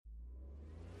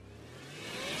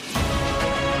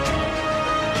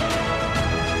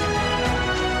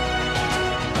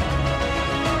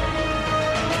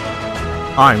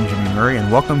I'm Jimmy Murray,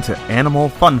 and welcome to Animal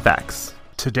Fun Facts.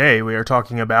 Today we are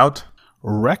talking about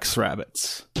Rex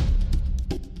rabbits.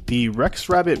 The Rex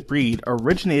rabbit breed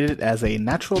originated as a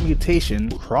natural mutation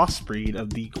crossbreed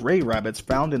of the gray rabbits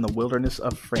found in the wilderness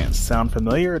of France. Sound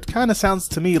familiar? It kind of sounds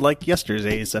to me like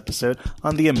yesterday's episode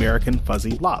on the American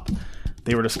Fuzzy Lop.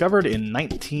 They were discovered in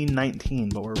 1919,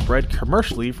 but were bred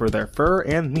commercially for their fur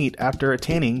and meat after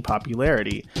attaining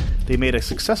popularity. They made a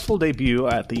successful debut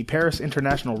at the Paris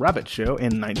International Rabbit Show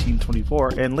in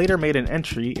 1924 and later made an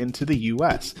entry into the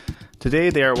US. Today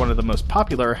they are one of the most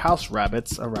popular house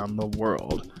rabbits around the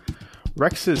world.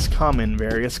 Rexes come in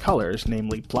various colors,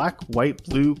 namely black, white,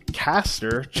 blue,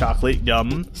 castor, chocolate,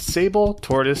 gum, sable,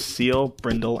 tortoise, seal,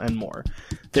 brindle, and more.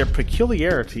 Their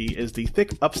peculiarity is the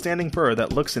thick, upstanding fur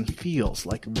that looks and feels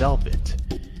like velvet.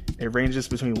 It ranges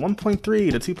between 1.3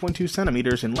 to 2.2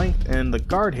 centimeters in length, and the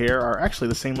guard hair are actually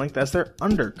the same length as their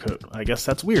undercoat. I guess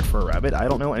that's weird for a rabbit. I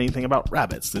don't know anything about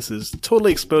rabbits. This is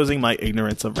totally exposing my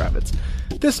ignorance of rabbits.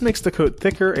 This makes the coat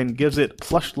thicker and gives it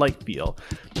plush-like feel.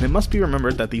 And it must be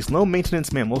remembered that these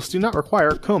low-maintenance mammals do not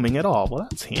require combing at all. Well,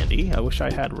 that's handy. I wish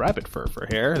I had rabbit fur for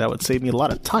hair. That would save me a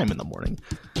lot of time in the morning.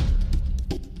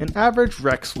 An average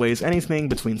Rex weighs anything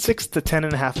between 6 to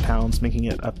 10.5 pounds, making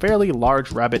it a fairly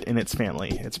large rabbit in its family.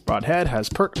 Its broad head has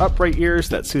pert upright ears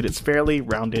that suit its fairly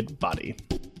rounded body.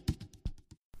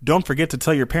 Don't forget to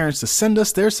tell your parents to send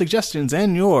us their suggestions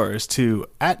and yours to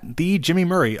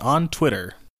 @TheJimmyMurray on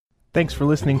Twitter. Thanks for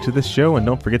listening to this show, and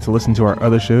don't forget to listen to our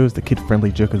other shows, the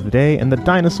Kid-Friendly Joke of the Day and the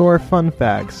Dinosaur Fun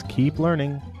Facts. Keep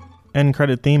learning. End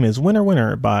credit theme is Winner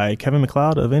Winner by Kevin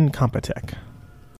MacLeod of Incompetech.